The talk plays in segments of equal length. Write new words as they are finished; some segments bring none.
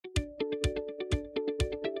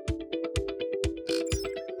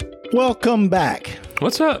Welcome back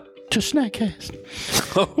What's up? to Snackcast.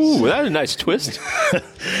 Oh, that's a nice twist.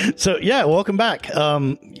 So, yeah, welcome back.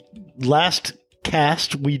 Last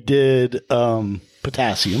cast we did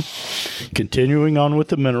potassium, continuing on with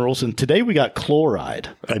the minerals, and today we got chloride.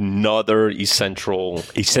 Another essential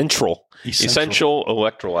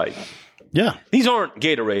electrolyte. Yeah. These aren't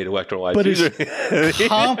Gatorade electrolytes. But These as are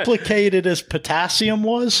complicated as potassium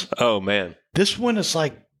was, oh, man. this one is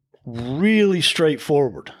like really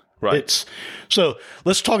straightforward. Right. So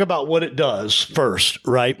let's talk about what it does first,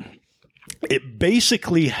 right? It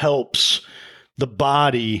basically helps the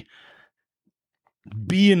body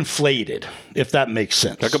be inflated, if that makes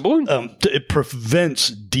sense. Like a balloon. It prevents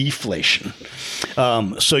deflation.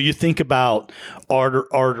 So you think about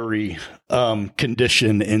artery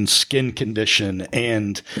condition and skin condition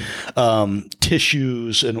and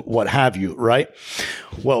tissues and what have you, right?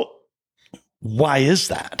 Well, why is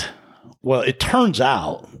that? Well, it turns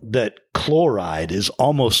out that chloride is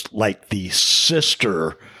almost like the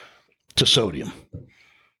sister to sodium,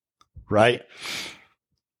 right?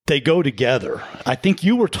 They go together. I think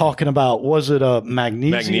you were talking about, was it a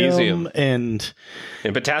magnesium and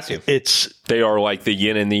potassium. They are like the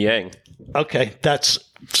yin and the yang. Okay, that's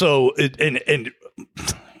so.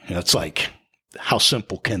 It's like, how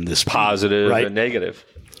simple can this be? Positive right? and negative.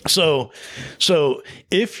 So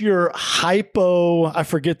if you're I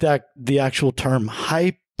forget the actual term,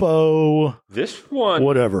 this one,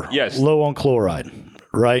 whatever. Yes, low on chloride,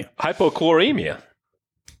 right? Hypochloremia.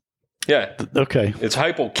 Yeah. Okay. It's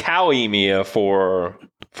hypokalemia for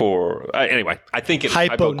anyway. I think it's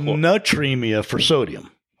hyponatremia for sodium.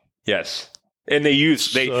 Yes, and they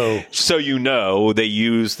use they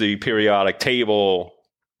use the periodic table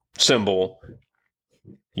symbol.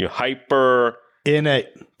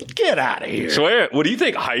 Get out of here. So what do you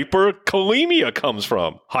think hyperkalemia comes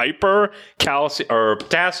from?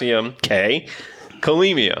 Potassium K,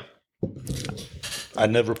 kalemia. I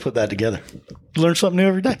never put that together. Learn something new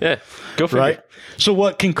every day. Yeah, go for it. Right. So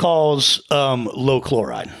what can cause low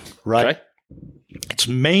chloride? Right. Okay. It's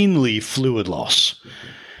mainly fluid loss.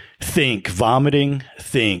 Think vomiting.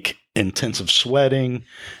 Think intensive sweating.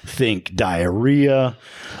 Think diarrhea.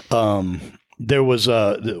 There was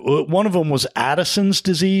one of them was Addison's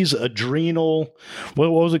disease, adrenal.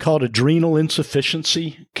 What was it called? Adrenal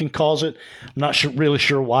insufficiency can cause it. I'm not really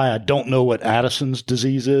sure why. I don't know what Addison's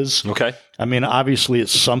disease is. Okay. I mean, obviously,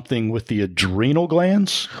 it's something with the adrenal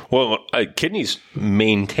glands. Well, kidneys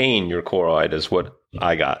maintain your chloride, is what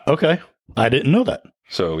I got. Okay, I didn't know that.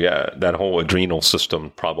 So yeah, that whole adrenal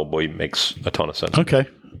system probably makes a ton of sense. Okay.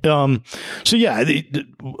 So yeah,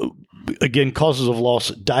 again, causes of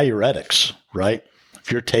loss, diuretics, right?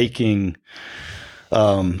 If you're taking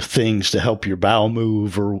things to help your bowel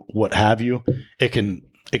move or what have you, it can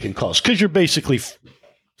cause, because you're basically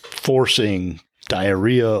forcing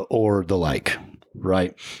diarrhea or the like,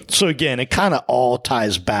 right? So again, it kind of all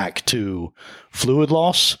ties back to fluid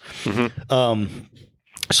loss. Mm-hmm.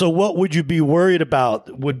 So what would you be worried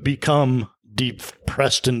about would become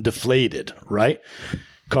depressed and deflated, right?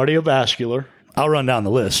 Cardiovascular. I'll run down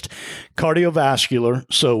the list. Cardiovascular.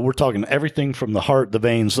 So we're talking everything from the heart, the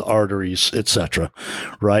veins, the arteries, etc.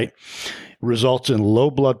 Right? Results in low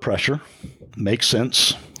blood pressure. Makes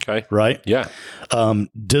sense. Okay. Right? Yeah.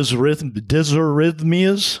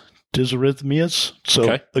 Dysarrhythmias.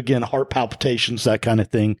 So again, heart palpitations, that kind of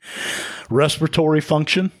thing. Respiratory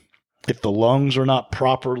function. If the lungs are not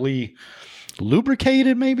properly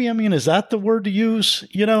lubricated, maybe. I mean, is that the word to use?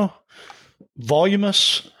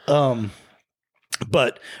 Voluminous.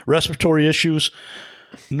 But respiratory issues,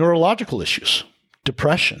 neurological issues,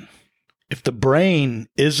 depression. If the brain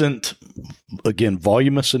isn't, again,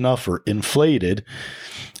 voluminous enough or inflated,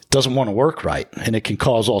 it doesn't want to work right. And it can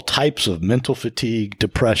cause all types of mental fatigue,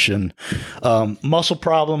 depression, muscle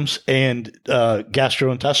problems, and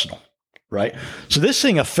gastrointestinal, right? So this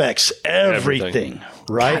thing affects everything.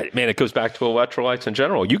 Right? God, man, it goes back to electrolytes in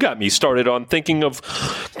general. You got me started on thinking of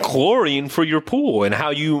chlorine for your pool and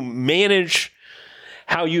how you manage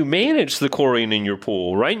the chlorine in your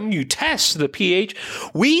pool, right? And you test the pH.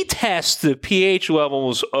 We test the pH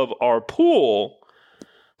levels of our pool,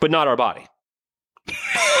 but not our body.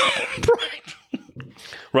 Right.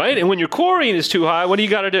 Right? And when your chlorine is too high, what do you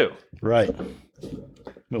got to do? Right.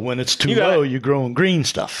 But when it's too low, you're growing green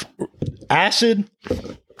stuff. Acid,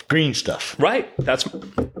 green stuff. Right. That's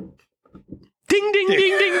ding, ding, ding,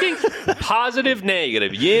 ding, ding. Positive,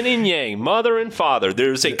 negative, yin and yang, mother and father.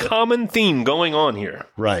 There's a common theme going on here.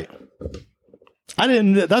 Right.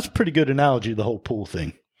 That's a pretty good analogy, the whole pool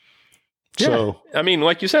thing. Yeah. So, I mean,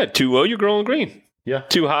 like you said, too low, you're growing green. Yeah.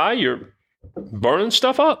 Too high, you're burning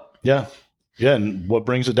stuff up. Yeah. Yeah, and what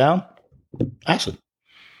brings it down? Acid.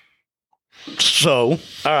 So,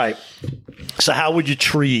 all right. So how would you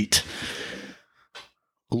treat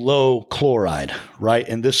low chloride, right?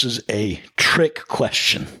 And this is a trick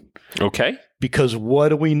question. Okay. Because what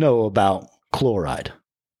do we know about chloride?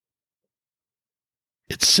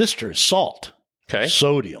 Its sister is salt. Okay.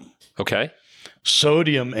 Sodium. Okay.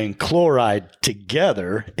 Sodium and chloride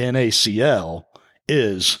together, NaCl,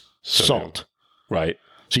 is salt. Right.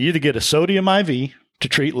 So you either get a sodium IV to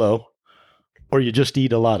treat low, or you just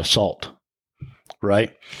eat a lot of salt,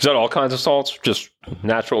 right? Is that all kinds of salts? Just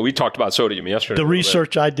natural? We talked about sodium yesterday. The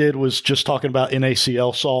research I did was just talking about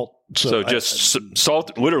NaCl salt. So just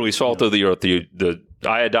salt, literally salt of the earth, the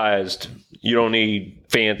iodized. You don't need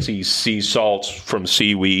fancy sea salts from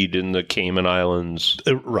seaweed in the Cayman Islands.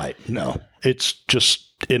 Right. No, it's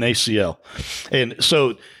just NaCl. And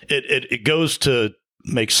so it goes to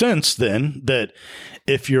make sense then that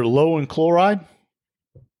if you're low in chloride,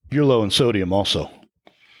 you're low in sodium also,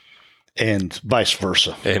 and vice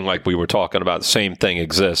versa. And like we were talking about, the same thing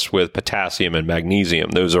exists with potassium and magnesium.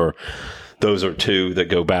 Those are two that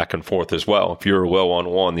go back and forth as well. If you're low on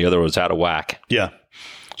one, the other was out of whack. Yeah.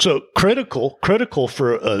 So critical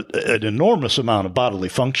for an enormous amount of bodily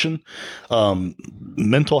function,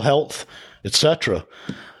 mental health, etc.,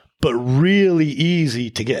 but really easy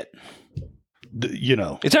to get.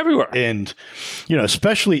 It's everywhere. And,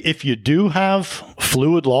 especially if you do have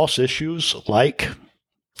fluid loss issues like,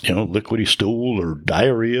 liquidy stool or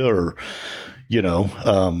diarrhea or,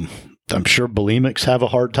 I'm sure bulimics have a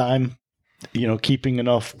hard time, keeping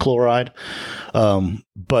enough chloride.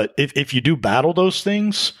 But if you do battle those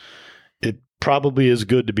things, it probably is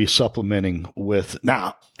good to be supplementing with.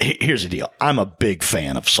 Now, here's the deal. I'm a big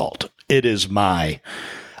fan of salt. It is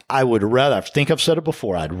I would rather, I think I've said it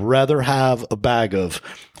before, I'd rather have a bag of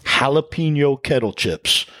jalapeno kettle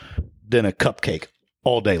chips than a cupcake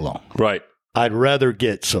all day long. Right. I'd rather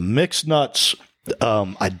get some mixed nuts.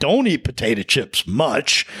 I don't eat potato chips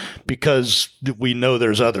much because we know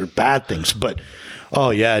there's other bad things. But, oh,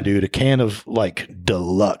 yeah, dude, a can of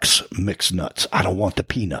deluxe mixed nuts. I don't want the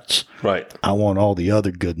peanuts. Right. I want all the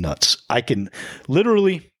other good nuts. I can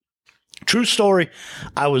literally... True story.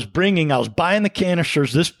 I was buying the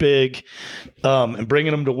canisters this big and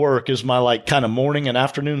bringing them to work as my kind of morning and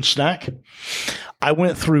afternoon snack. I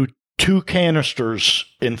went through 2 canisters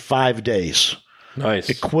in 5 days.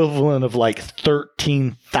 Nice. Equivalent of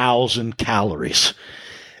 13,000 calories.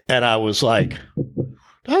 And I was like,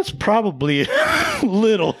 that's probably a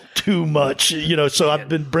little too much, so I've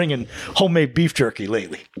been bringing homemade beef jerky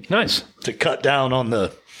lately. Nice. To cut down on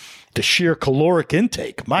the sheer caloric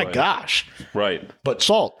intake. My gosh. Right. But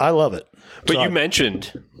salt, I love it. But you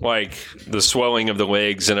mentioned the swelling of the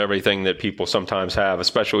legs and everything that people sometimes have,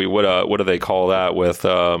 especially what do they call that with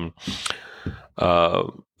the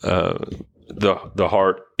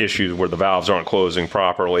heart issues where the valves aren't closing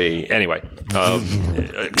properly. Anyway,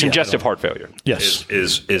 congestive heart failure. Yes.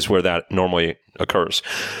 is where that normally occurs.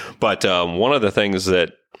 But one of the things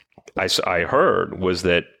that I heard was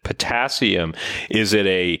that potassium is at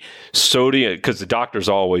a sodium, because the doctor's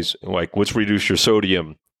always let's reduce your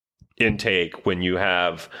sodium intake when you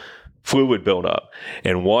have fluid buildup.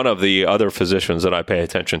 And one of the other physicians that I pay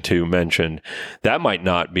attention to mentioned that might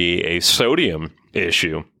not be a sodium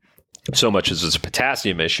issue so much as it's a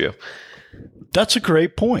potassium issue. That's a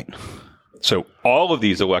great point. So all of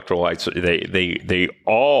these electrolytes, they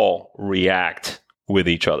all react with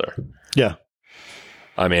each other. Yeah.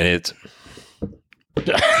 I mean, it's...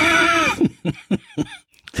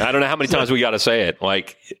 I don't know how many times we got to say it.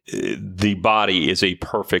 The body is a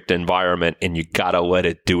perfect environment, and you got to let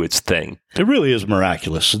it do its thing. It really is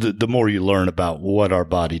miraculous. The more you learn about what our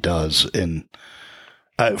body does, and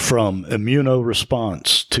from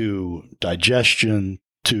immunoresponse to digestion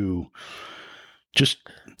to just...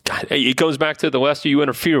 God, it goes back to the less you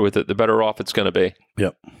interfere with it, the better off it's going to be.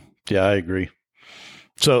 Yep. Yeah, I agree.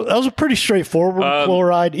 So that was a pretty straightforward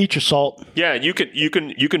chloride. Eat your salt. Yeah, you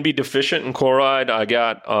can be deficient in chloride. I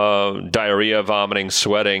got diarrhea, vomiting,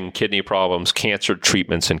 sweating, kidney problems, cancer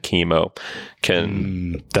treatments, and chemo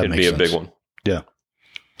can be a big one. Yeah.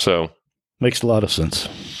 So makes a lot of sense.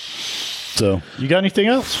 So you got anything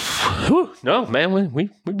else? No, man.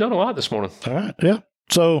 We've done a lot this morning. All right. Yeah.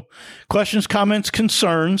 So questions, comments,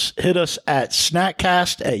 concerns, hit us at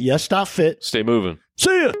snackcast@yes.fit. Stay moving.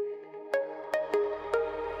 See ya.